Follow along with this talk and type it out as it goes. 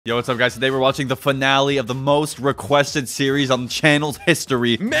Yo, what's up, guys? Today we're watching the finale of the most requested series on the channel's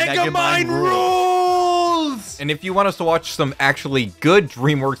history, Megamind rules! And if you want us to watch some actually good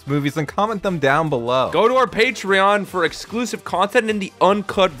Dreamworks movies, then comment them down below. Go to our Patreon for exclusive content in the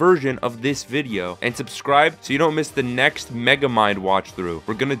uncut version of this video. And subscribe so you don't miss the next Megamind watch through.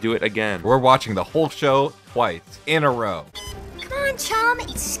 We're gonna do it again. We're watching the whole show twice in a row. Come on, chum.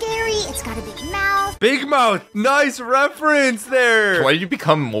 It's scary. It's got a big mouth. Big Mouth! Nice reference there! Why did you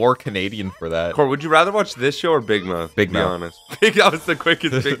become more Canadian for that? Cor, would you rather watch this show or Big Mouth? Big Mouth. Be honest. Big Mouth is the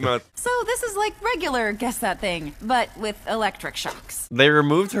quickest Big Mouth. So this is like regular Guess That Thing, but with electric shocks. They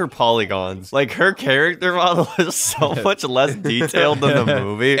removed her polygons. Like, her character model is so much less detailed than the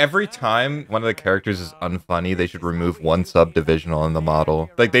movie. Every time one of the characters is unfunny, they should remove one subdivision on the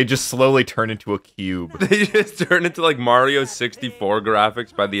model. Like, they just slowly turn into a cube. They just turn into like Mario 64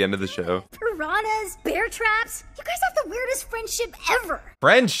 graphics by the end of the show. Piranhas, bear traps. You guys have the weirdest friendship ever.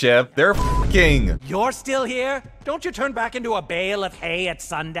 Friendship? They're f***ing. You're still here? Don't you turn back into a bale of hay at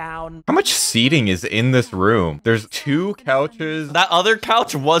sundown? How much seating is in this room? There's 2 couches. That other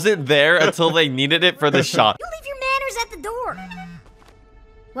couch wasn't there until they needed it for the shot. You leave your manners at the door.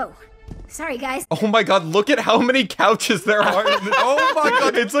 Whoa. Sorry, guys. Oh my god, look at how many couches there are in this. Oh my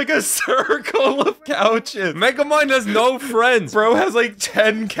god, it's like a circle of couches. Megamind has no friends. Bro has like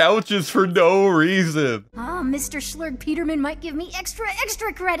 10 couches for no reason. Oh, Mr. Schlurg Peterman might give me extra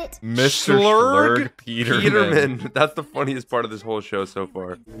credit. Mr. Schlurg Peterman. That's the funniest part of this whole show so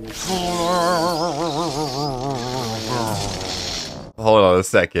far. Hold on a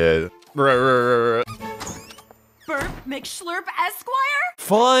second. Burp McShlurp Esquire?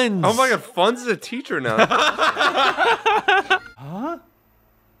 Funds! Oh my god, Funds is a teacher now. Huh?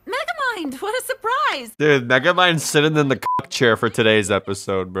 Megamind, what a surprise! Dude, Megamind's sitting in the cock chair for today's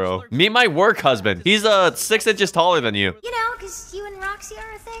episode, bro. Meet my work husband. He's 6 inches taller than you. You know, because you and Roxy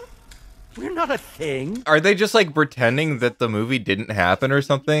are a thing. We're not a thing. Are they just like pretending that the movie didn't happen or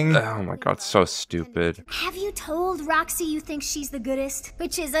something? Oh my god, so stupid. Have you told Roxy you think she's the goodest?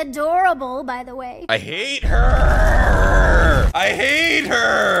 Which is adorable, by the way. I hate her! I hate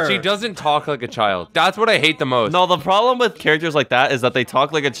her! She doesn't talk like a child. That's what I hate the most. No, the problem with characters like that is that they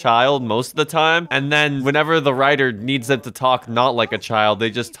talk like a child most of the time, and then whenever the writer needs them to talk not like a child, they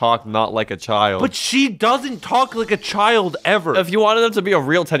just talk not like a child. But she doesn't talk like a child ever. If you wanted them to be a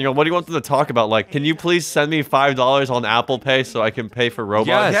real 10-year-old, what do you want them to talk about? Like, can you please send me $5 on Apple Pay so I can pay for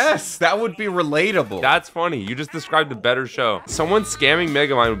Roblox? Yes, that would be relatable. That's funny. You just described a better show. Someone scamming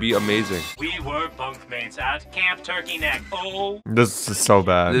Megamind would be amazing. We were bunkmates at Camp Turkey Neck. Oh. This is so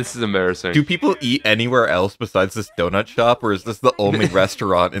bad. This is embarrassing. Do people eat anywhere else besides this donut shop, or is this the only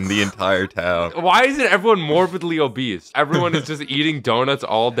restaurant in the entire town? Why isn't everyone morbidly obese? Everyone is just eating donuts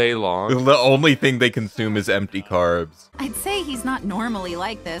all day long. The only thing they consume is empty carbs. I'd say he's not normally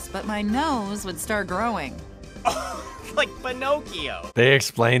like this, but my nose would start growing. Like Pinocchio. They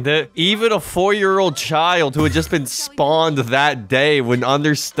explained it. Even a 4-year-old child who had just been spawned that day would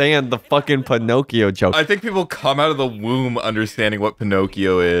understand the fucking Pinocchio joke. I think people come out of the womb understanding what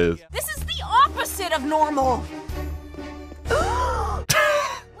Pinocchio is. This is the opposite of normal.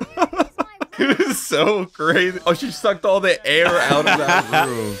 It is so crazy. Oh, she sucked all the air out of that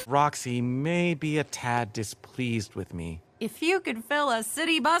room. Roxy may be a tad displeased with me. If you could fill a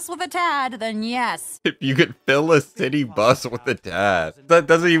city bus with a tad, then yes. If you could fill a city bus with a dad. That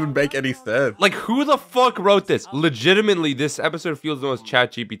doesn't even make any sense. Like, who the fuck wrote this? Legitimately, this episode feels the most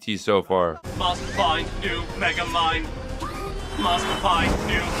ChatGPT so far. Must find new Megamind. Must find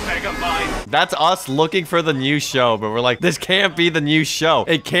new Megamind. That's us looking for the new show, but we're like, this can't be the new show.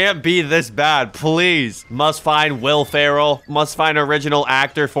 It can't be this bad, please. Must find Will Ferrel. Must find original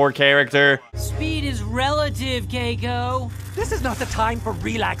actor for character. Speed is relative, Keiko. This is not the time for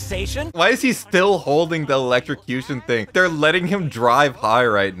relaxation. Why is he still holding the electrocution thing? They're letting him drive high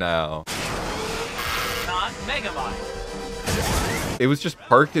right now. Not Megamind. It was just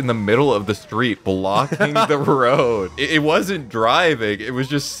parked in the middle of the street, blocking the road. It wasn't driving. It was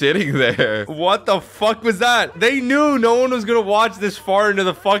just sitting there. What the fuck was that? They knew no one was gonna watch this far into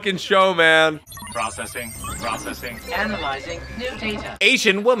the fucking show, man. Processing. Analyzing new data.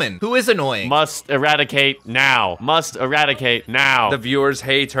 Asian woman who is annoying. Must eradicate now. Must eradicate now. The viewers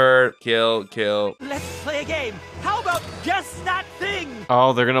hate her. Kill, kill. Let's play a game. How about Guess That Thing?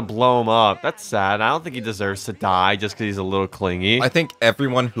 Oh, they're gonna blow him up. That's sad. I don't think he deserves to die just because he's a little clingy. I think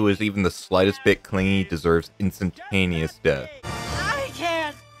everyone who is even the slightest bit clingy deserves instantaneous death. I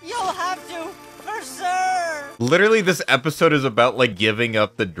can't. You'll have to, for sure. Literally, this episode is about, like, giving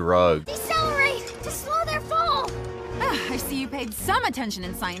up the drug. Decelerate to slow their fall. I see you paid so some attention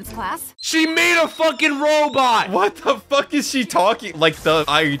in science class. She made a fucking robot! What the fuck is she talking? Like, the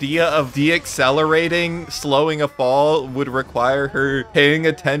idea of deaccelerating, slowing a fall would require her paying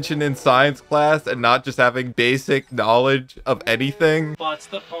attention in science class and not just having basic knowledge of anything? What's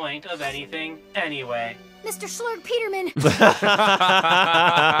the point of anything anyway? Mr. Slurg Peterman.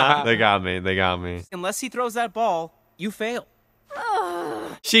 They got me. They got me. Unless he throws that ball, you fail.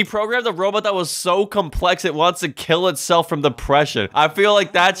 She programmed a robot that was so complex it wants to kill itself from depression. I feel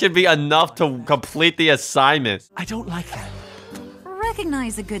like that should be enough to complete the assignment. I don't like that.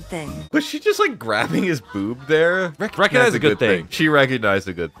 Recognize a good thing. Was she just like grabbing his boob there? Recognize a good thing. She recognized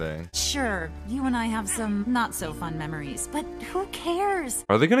a good thing. Sure, you and I have some not so fun memories, but who cares?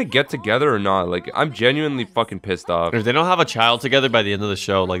 Are they gonna get together or not? Like, I'm genuinely fucking pissed off. If they don't have a child together by the end of the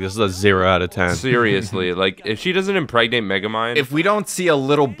show, like, this is a 0 out of 10. Seriously, like, if she doesn't impregnate Megamind, If we don't see a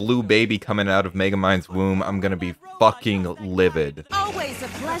little blue baby coming out of Megamind's womb, I'm gonna be fucking livid. Always a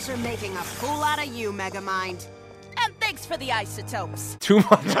pleasure making a fool out of you, Megamind. And thanks for the isotopes. too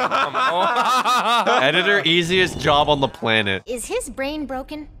much. Editor, easiest job on the planet. Is his brain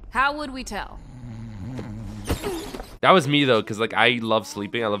broken? How would we tell? That was me though, because like I love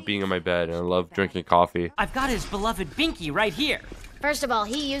sleeping, I love being in my bed, and I love drinking coffee. I've got his beloved Binky right here. First of all,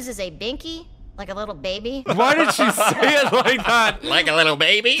 he uses a binky like a little baby. Why did she say it like that? Like a little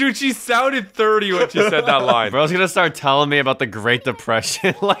baby? Dude, she sounded 30 when she said that line. Bro's gonna start telling me about the Great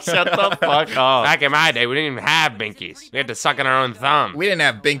Depression. Like, shut the fuck up. Back in my day, we didn't even have binkies. We had to suck on our own thumb. We didn't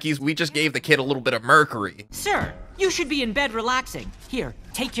have binkies, we just gave the kid a little bit of mercury. Sir, you should be in bed relaxing. Here,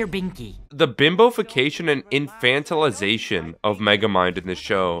 take your Binky. The bimbofication and infantilization of Megamind in this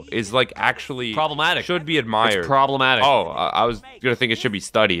show is like actually Problematic. Should be admired. It's problematic. Oh, I was gonna think it should be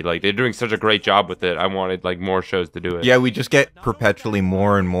studied. Like they're doing such a great job with it. I wanted like more shows to do it. Yeah, we just get perpetually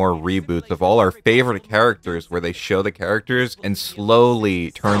more and more reboots of all our favorite characters where they show the characters and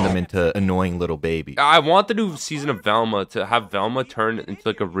slowly turn them into annoying little babies. I want the new season of Velma to have Velma turn into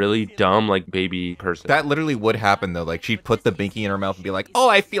like a really dumb like baby person. That literally would happen though. Like she'd put the binky in her mouth and be like, "Oh,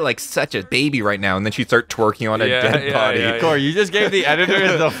 I feel like such a baby right now," and then she'd start twerking on a dead body. Corey, you just gave the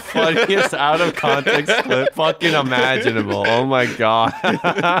editor the funniest out of context clip fucking imaginable. Oh my god.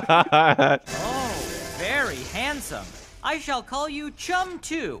 Oh, very handsome. I shall call you Chum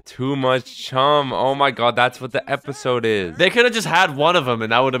 2. Too much chum. Oh my god, that's what the episode is. They could have just had one of them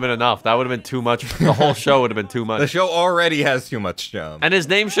and that would have been enough. That would have been too much. The whole show would have been too The much. show already has too much chum. And his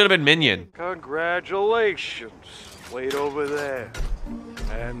name should have been Minion. Congratulations. Wait over there.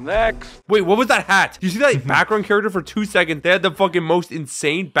 And next. Wait, what was that hat? You see that background character for 2 seconds? They had the fucking most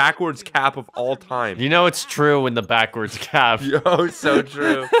insane backwards cap of all time. You know it's true in the backwards cap. Yo, so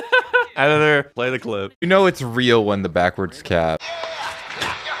true. Editor, play the clip. You know it's real when the backwards cap.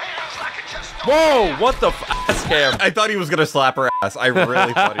 Whoa, what the ass cam? I thought he was gonna slap her ass. I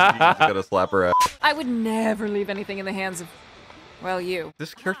really thought he was gonna slap her ass. I would never leave anything in the hands of, well, you.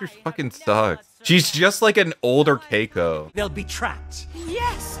 This character fucking sucks. She's just like an older Keiko. They'll be trapped.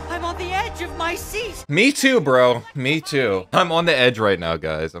 Yes, I'm on the edge of my seat. Me too, bro. Me too. I'm on the edge right now,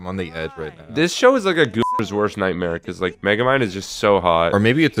 guys. I'm on the edge right now. This show is like a gooner's worst nightmare because like Megamind is just so hot. Or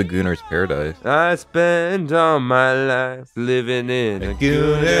maybe it's a Gooner's paradise. I spend all my life living in a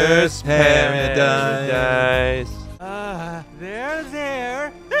gooner's paradise.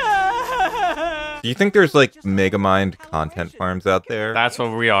 There. Do you think there's like Megamind content farms out there? That's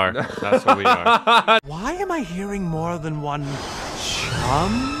what we are. That's what we are. Why am I hearing more than one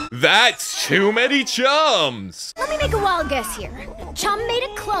chum? That's too many chums! Let me make a wild guess here. Chum made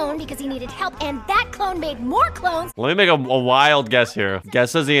a clone because he needed help, and that clone made more clones. Let me make a wild guess here.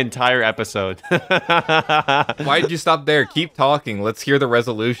 Guesses the entire episode. Why did you stop there? Keep talking. Let's hear the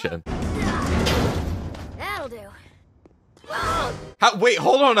resolution. That'll do. Wait,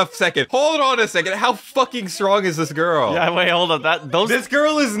 hold on a second. Hold on a second. How fucking strong is this girl? Yeah, wait, hold on. This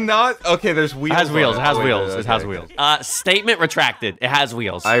girl is not... Okay, there's wheels. It has wheels. on It has Wait, wheels. okay, It has okay. wheels. Statement retracted. It has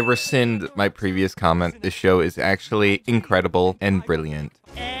wheels. I rescind my previous comment. This show is actually incredible and brilliant.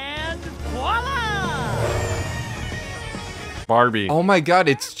 And voila! Barbie. Oh my god,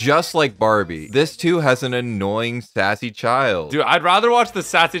 it's just like Barbie. This too has an annoying, sassy child. Dude, I'd rather watch the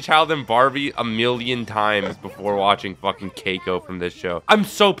Sassy Child than Barbie a million times before watching fucking Keiko from this show. I'm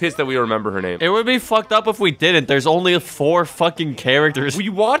so pissed that we remember her name. It would be fucked up if we didn't. There's only 4 fucking characters. We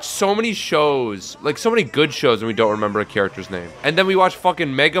watch so many shows, like so many good shows, and we don't remember a character's name. And then we watch fucking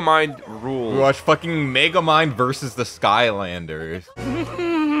Megamind Rules. We watch fucking Megamind versus the Skylanders.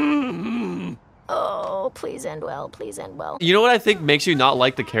 Oh, please end well, please end well. You know what I think makes you not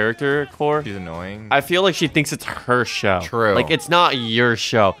like the character, Core? She's annoying. I feel like she thinks it's her show. True. Like, it's not your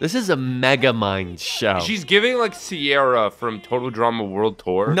show. This is a Megamind show. She's giving like Sierra from Total Drama World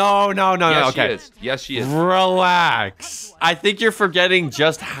Tour. No, Yes, okay. She is. Yes, she is. Relax. I think you're forgetting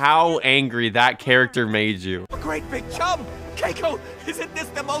just how angry that character made you. Great big chum! Keiko, isn't this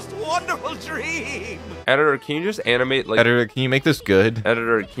the most wonderful dream? Editor, can you just animate like... Editor, can you make this good?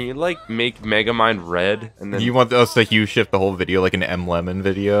 Editor, can you like make Megamind red and then... You want us to hue shift the whole video like an M Lemon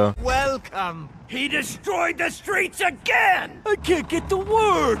video? Welcome! He destroyed the streets again! I can't get to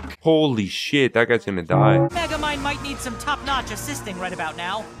work! Holy shit, that guy's gonna die. Megamind might need some top-notch assisting right about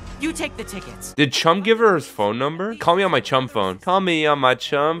now. You take the tickets. Did Chum give her his phone number? Call me on my Chum phone. Call me on my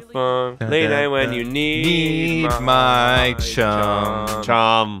Chum phone. Late night when you need my chum.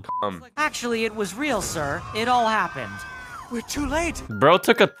 Chum. Actually, it was real, sir. It all happened. We're too late. Bro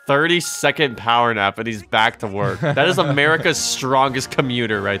took a 30-second power nap and he's back to work. That is America's strongest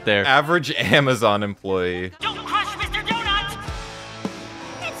commuter right there. Average Amazon employee. Don't crush Mr. Donut!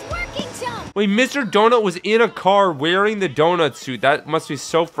 It's working, Chum! Wait, Mr. Donut was in a car wearing the donut suit. That must be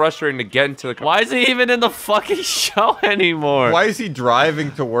so frustrating to get into the car. Why is he even in the fucking show anymore? Why is he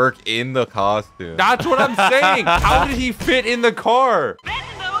driving to work in the costume? That's what I'm saying. How did he fit in the car?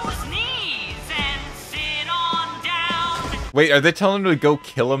 Wait, are they telling him to go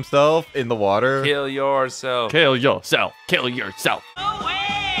kill himself in the water? Kill yourself. Kill yourself. Kill yourself.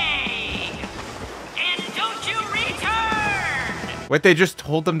 Wait, they just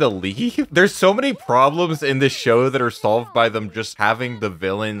told them to leave? There's so many problems in this show that are solved by them just having the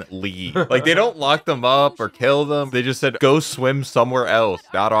villain leave. Like, they don't lock them up or kill them. They just said, go swim somewhere else.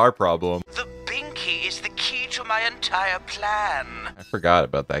 Not our problem. The binky is the key to my entire plan. I forgot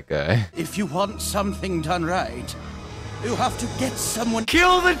about that guy. If you want something done right, you have to get someone...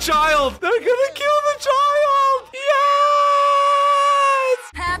 Kill the child! They're gonna kill the child! Yes!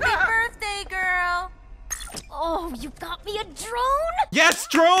 Happy birthday, girl! Oh, you got me a drone? Yes,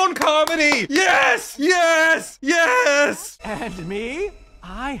 drone comedy! Yes! Yes! Yes! And me?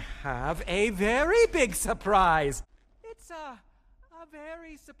 I have a very big surprise. It's a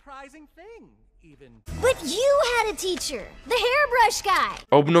very surprising thing, even. But you had a teacher, the hairbrush guy.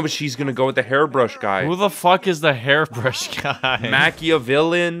 Oh, no, but she's gonna go with the hairbrush guy. Who the fuck is the hairbrush guy?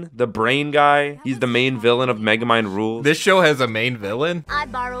 Machiavellian, the brain guy. He's the main villain of Megamind Rules. This show has a main villain? I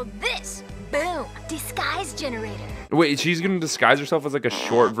borrowed this. Boom. Disguise generator. Wait, she's gonna disguise herself as like a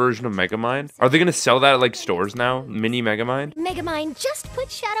short version of Megamind? Are they gonna sell that at like stores now? Mini Megamind? Megamind just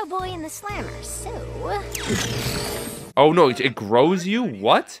put Shadow Boy in the slammer, so... Oh no, it grows you?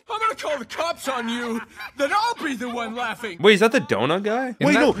 What? I'm gonna call the cops on you. Then I'll be the one laughing. Wait, is that the donut guy?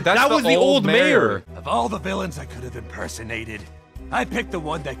 Wait, no, that was the old mayor. Of all the villains I could have impersonated, I picked the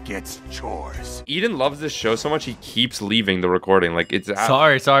one that gets chores. Eden loves this show so much he keeps leaving the recording. Like it's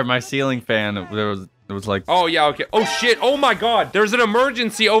Sorry, my ceiling fan. It was like. Oh yeah, okay. Oh shit. Oh my god. There's an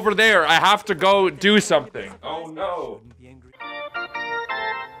emergency over there. I have to go do something. Oh no.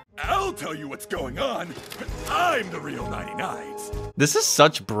 I'll tell you what's going on. I'm the real 99s. This is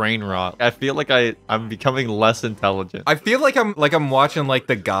such brain rot. I feel like I'm becoming less intelligent. I feel like I'm watching like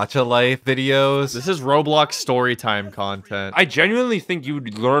the Gacha Life videos. This is Roblox storytime content. I genuinely think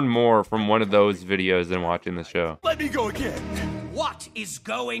you'd learn more from one of those videos than watching the show. Let me go again. What is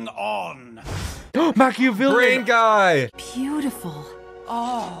going on? Machiavellian Brain guy. Beautiful.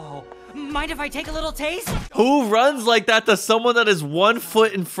 Oh, mind if I take a little taste? Who runs like that to someone that is 1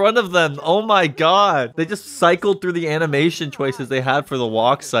 foot in front of them? Oh my god. They just cycled through the animation choices they had for the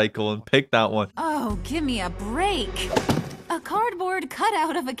walk cycle and picked that one. Oh, give me a break. A cardboard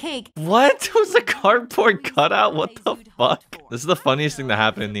cutout of a cake. What? It was a cardboard cutout? What the fuck? This is the funniest thing that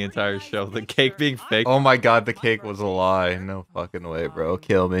happened in the entire show. The cake being fake. Oh my god, the cake was a lie. No fucking way, bro.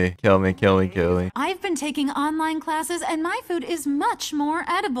 Kill me. Kill me, kill me, kill me. I've been taking online classes and my food is much more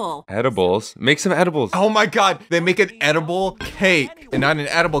edible. Edibles? Make some edibles. Oh my god, they make an edible cake. And not an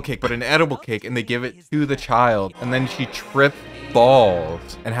edible cake, but an edible cake. And they give it to the child. And then she trips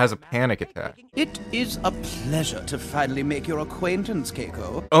balls and has a panic attack. It is a pleasure to finally make your acquaintance,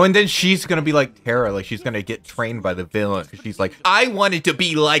 Keiko. Oh, and then she's gonna be like Tara, like she's gonna get trained by the villain. She's like, I wanted to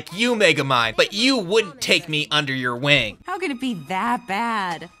be like you, Megamind, but you wouldn't take me under your wing. How could it be that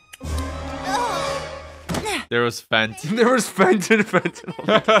bad? There was Fenton. There was Fenton.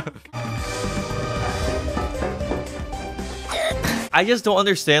 I just don't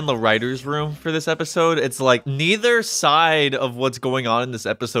understand the writer's room for this episode. It's like neither side of what's going on in this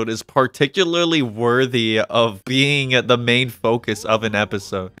episode is particularly worthy of being the main focus of an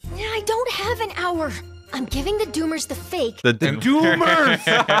episode. I don't have an hour. I'm giving the Doomers the fake. The Doomers!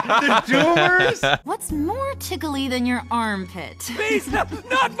 The Doomers! What's more tickly than your armpit? Please, not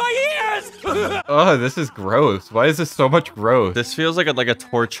my ears! Oh, this is gross. Why is this so much gross? This feels like a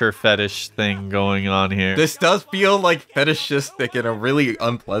torture fetish thing going on here. This does feel like fetishistic in a really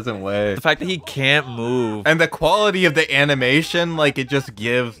unpleasant way. The fact that he can't move. And the quality of the animation, like, it just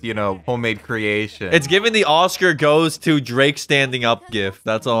gives, you know, homemade creation. It's giving the Oscar goes to Drake standing up gift.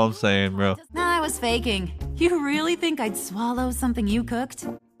 That's all I'm saying, bro. Nah, I was faking. You really think I'd swallow something you cooked?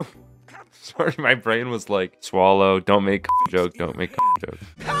 Sorry, my brain was like, swallow, don't make joke, don't make joke.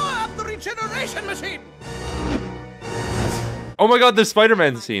 Power up the regeneration machine! Oh my god, the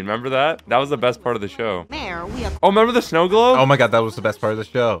Spider-Man scene, remember that? That was the best part of the show. Mayor, we have... Oh, remember the snow globe? Oh my god, that was the best part of the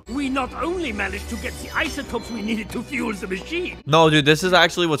show. We not only managed to get the isotopes we needed to fuel the machine. No, dude, this is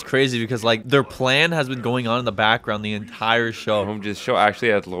actually what's crazy because, like, their plan has been going on in the background the entire show. This show actually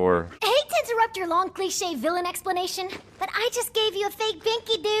had lore. I hate to interrupt your long cliche villain explanation, but I just gave you a fake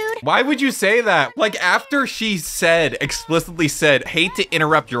binky, dude. Why would you say that? Like, after she explicitly said, hate to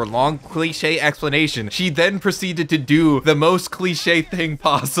interrupt your long cliche explanation, she then proceeded to do the most cliche thing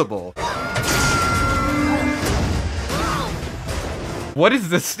possible. What is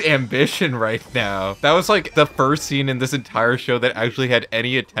this ambition right now? That was like the first scene in this entire show that actually had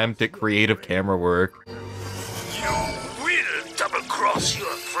any attempt at creative camera work. You will double-cross your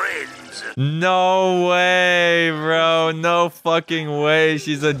friends. No way, bro. No fucking way.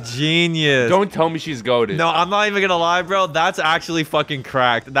 She's a genius. Don't tell me she's goated. No, I'm not even gonna lie, bro. That's actually fucking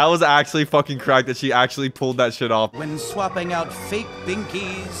cracked. That was actually fucking cracked that she actually pulled that shit off. When swapping out fake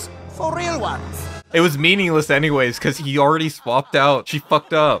binkies for real ones. It was meaningless anyways, because he already swapped out. She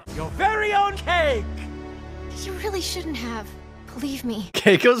fucked up. Your very own cake! You really shouldn't have. Believe me.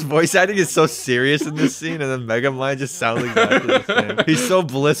 Keiko's voice acting is so serious in this scene, and then Megamind just sounds exactly the same. He's so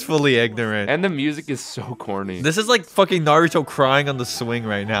blissfully ignorant. And the music is so corny. This is like fucking Naruto crying on the swing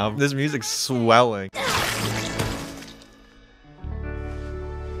right now. This music's swelling.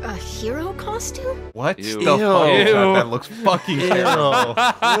 A hero costume? What Ew. the fuck is Ew. that? That looks fucking terrible.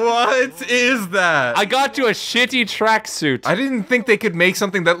 What is that? I got you a shitty tracksuit. I didn't think they could make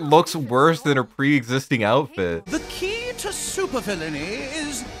something that looks worse than her pre-existing outfit. The key to supervillainy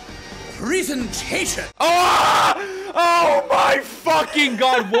is presentation. Oh my fucking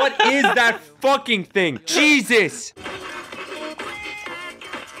god, what is that fucking thing? Jesus!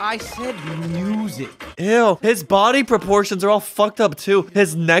 I said music. Ew. His body proportions are all fucked up too.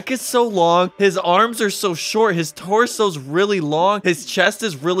 His neck is so long. His arms are so short. His torso's really long. His chest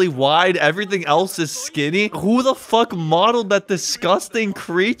is really wide. Everything else is skinny. Who the fuck modeled that disgusting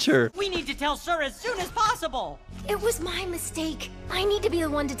creature? We need to tell Sir as soon as possible. It was my mistake. I need to be the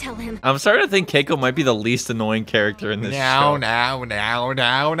one to tell him. I'm starting to think Keiko might be the least annoying character in this show. Now.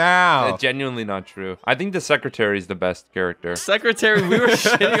 That's genuinely not true. I think the secretary is the best character. Secretary, we were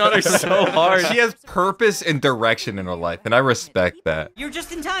shitting on her so hard. She has purpose and direction in her life, and I respect that. You're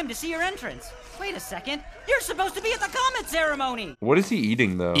just in time to see your entrance. Wait a second. You're supposed to be at the comet ceremony. What is he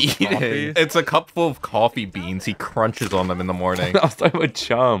eating though? Eating. It's a cup full of coffee beans. He crunches on them in the morning. I was talking about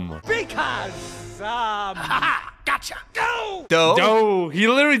chum. Because, gotcha. Go! No, he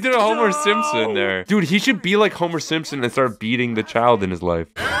literally did a Homer Simpson there. Dude, he should be like Homer Simpson and start beating the child in his life.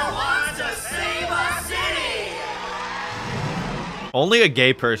 Only a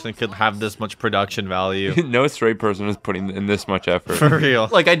gay person could have this much production value. No straight person is putting in this much effort. For real.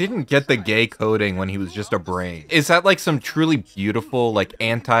 Like, I didn't get the gay coding when he was just a brain. Is that like some truly beautiful, like,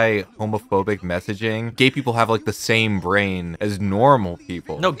 anti-homophobic messaging? Gay people have like the same brain as normal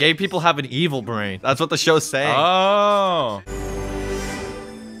people. No, gay people have an evil brain. That's what the show's saying. Oh.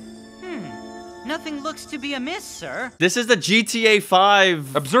 Nothing looks to be amiss, sir. This is the GTA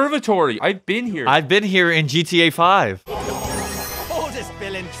 5 observatory. I've been here. I've been here in GTA 5. Oldest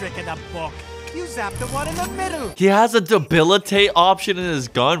villain trick in the book. You zapped the one in the middle. He has a debilitate option in his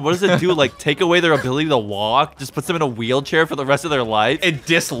gun. What does it do? Like, take away their ability to walk? Just puts them in a wheelchair for the rest of their life? It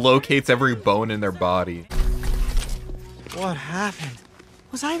dislocates every bone in their body. What happened?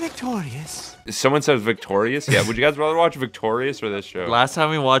 Was I victorious? Someone says Victorious? Yeah, would you guys rather watch Victorious or this show? Last time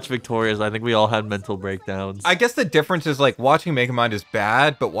we watched Victorious, I think we all had mental breakdowns. I guess the difference is, like, watching Megamind is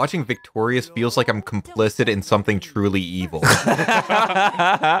bad, but watching Victorious feels like I'm complicit in something truly evil.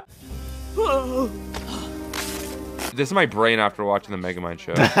 This is my brain after watching the Megamind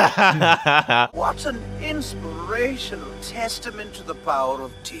show. What an inspirational testament to the power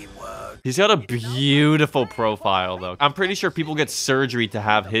of teamwork. He's got a beautiful profile, though. I'm pretty sure people get surgery to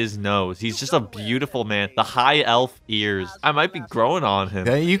have his nose. He's just a beautiful man. The high elf ears. I might be growing on him.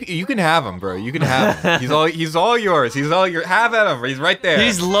 Yeah, you can have him, bro. You can have him. He's all yours. He's all your. Have at him. He's right there.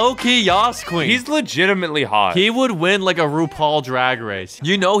 He's low-key Yas Queen. He's legitimately hot. He would win like a RuPaul Drag Race.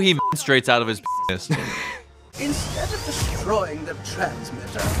 You know he straight out of his penis. Instead of destroying the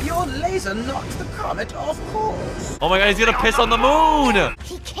transmitter, your laser knocked the comet off course. Oh my god, he's gonna piss on the moon!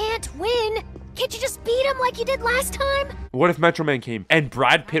 He can't win. Can't you just beat him like you did last time? What if Metro Man came and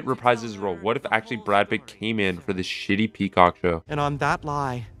Brad Pitt reprised his role? What if actually Brad Pitt came in for this shitty Peacock show? And on that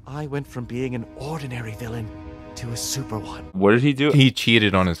lie, I went from being an ordinary villain to a super one. What did he do? He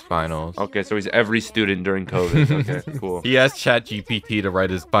cheated on his finals. Okay, so he's every student during COVID. Okay, cool. He asked ChatGPT to write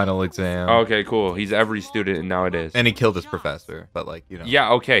his final exam. Okay, cool. He's every student nowadays. And he killed his professor, but like, you know. Yeah,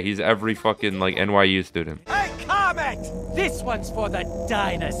 okay, he's every fucking like NYU student. Hey, Comet! This one's for the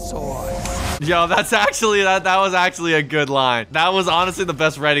dinosaurs. Yo, that's actually, that was actually a good line. That was honestly the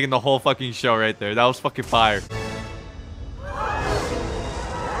best writing in the whole fucking show right there. That was fucking fire.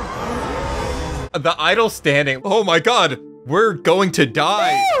 The idol standing. Oh my god, we're going to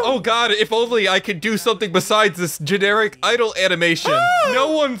die. Oh god, if only I could do something besides this generic idol animation.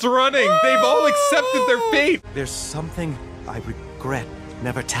 No one's running. They've all accepted their fate. There's something I regret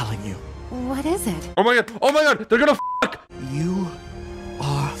never telling you. What is it? Oh my god, they're gonna fuck. You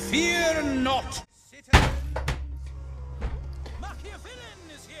are... Fear not.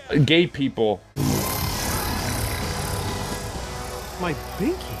 Gay people. My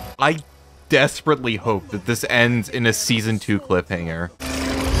binky. I desperately hope that this ends in a season 2 cliffhanger.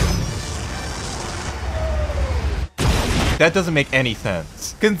 That doesn't make any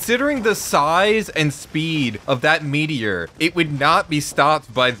sense. Considering the size and speed of that meteor, it would not be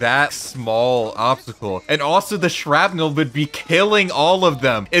stopped by that small obstacle. And also the shrapnel would be killing all of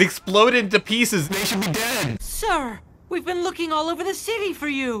them. It exploded into pieces. They should be dead. Sir, we've been looking all over the city for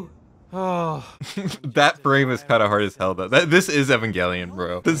you. Oh, that frame is kind of hard as hell, though. This is Evangelion,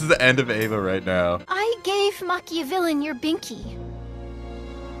 bro. This is the end of Ava right now. I gave Machiavillin your binky.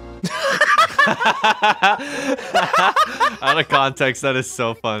 Out of context, that is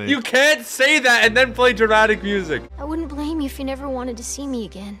so funny. You can't say that and then play dramatic music. I wouldn't blame you if you never wanted to see me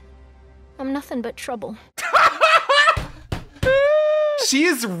again. I'm nothing but trouble. She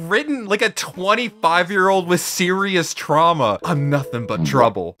is written like a 25-year-old with serious trauma. I'm nothing but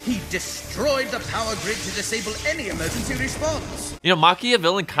trouble. He destroyed the power grid to disable any emergency response. You know,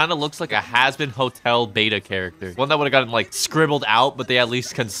 Machiavillin kind of looks like a has-been Hotel beta character. One that would have gotten, like, scribbled out, but they at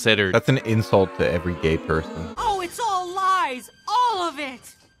least considered. That's an insult to every gay person. Oh, it's all lies. All of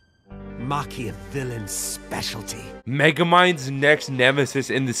it. Machiavellin's specialty. Megamind's next nemesis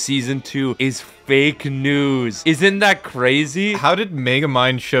in the season 2 is fake news. Isn't that crazy? How did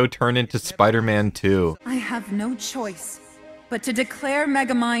Megamind show turn into Spider-Man 2? I have no choice but to declare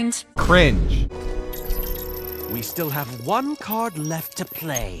Megamind. Cringe. We still have one card left to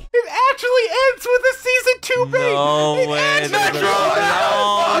play. It actually ends with a season 2 bait. No it way. ends with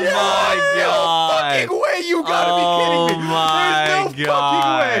Oh my god. Fucking way, you gotta be kidding me. Oh my There's no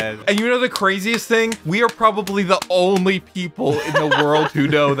fucking way. And you know the craziest thing? We are probably the only people in the world who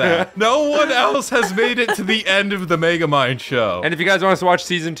know that. No one else has made it to the end of the Megamind show. And if you guys want us to watch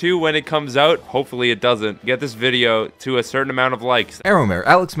season 2 when it comes out, hopefully it doesn't, get this video to a certain amount of likes. Arrowmare,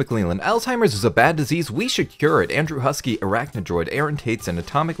 Alex McLeland, Alzheimer's is a bad disease, we should cure it. Andrew Husky, Arachnodroid, Aaron Tateson,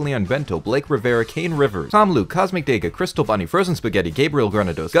 Atomic Leon Bento, Blake Rivera, Kane Rivers, Tom Luke, Cosmic Dega, Crystal Bunny, Frozen Spaghetti, Gabriel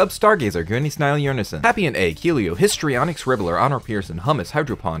Granados, Gub, Stargazer, Granny Snile Yernison, Happy and Egg, Helio, Histrionic Scribbler, Honor Pearson, Hummus,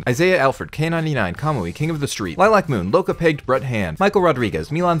 Hydropon, Isaiah Alfred, K99, Kamui, King of the Street, Lilac Moon, Loca Pegged, Brett Hand, Michael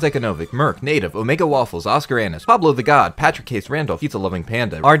Rodriguez, Milan Zekanovic, Merc, Native, Omega Waffles, Oscar Annis, Pablo the God, Patrick Case Randolph, Pizza Loving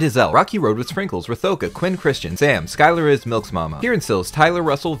Panda, R. Dizel, Rocky Road with Sprinkles, Rathoka, Quinn Christian, Sam, Skylar is Milk's Mama, Kieran Sills, Tyler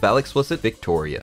Russell, Val Explicit, Victoria.